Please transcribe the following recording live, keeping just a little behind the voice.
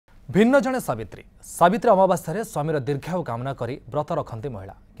भिन्न जड़े सावित्री अमावास्या स्वामीर दीर्घायु कामना करी व्रत रखती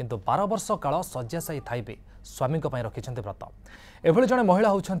महिला किंतु 12 वर्ष काल शय्याशायी थाई भी स्वामी रखिंट व्रत एभली जड़े महिला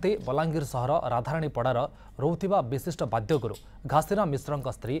होती बलांगीर सहर राधाराणीपड़ार रोथिबा विशिष्ट वाद्यगुरु घासीराम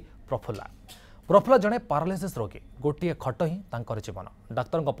मिश्र स्त्री प्रफुल्ला जड़े पारालिसिस रोगी गोटे खट ही तांकर जीवन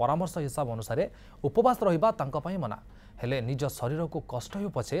डाक्तर परामर्श हिसाब अनुसार उपवास रही मना हेले निज शरीर को कष्ट हो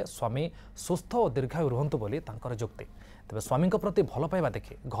पछे स्वामी सुस्थ और दीर्घायु रुहंतु बोली तांकर जुक्ति तेबे स्वामी प्रति भल पाइबा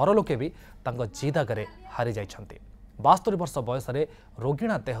देखि घर लोके भी तांको जिद आगे हारी जाइछन्ति 72 वर्ष बयस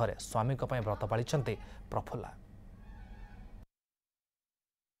रोगिणा देहरे स्वामी व्रत पाली प्रफुल्ला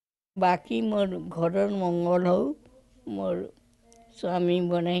बाकी मोर घर मंगल हो मोर स्वामी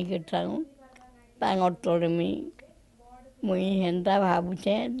बनाई के ठाऊ तांगर तले मुई हेन्ता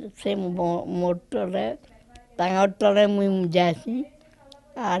भावुचे से मोर तले तांगर तले मुई जासी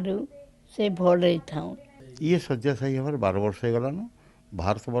आरु से भले थाऊ ये शय्याशायी हमारे 12 वर्ष हो गलान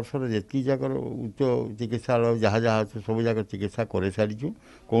भारत वर्ष जी जाक उच्च चिकित्सा जहाँ जहाँ सब जाक चिकित्सा कर सारीचु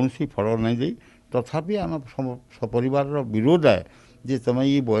कौन फल नहीं दे तथापि आम सपरिवार विरोध है जे तुम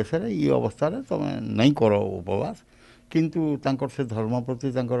ये बयस ये अवस्था तुम नहीं कर उपवास किंतु तांकर से धर्म प्रति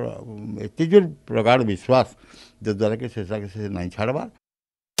एत जोर प्रगाढ़ विश्वास जो द्वारा कि से नहीं छाड़बार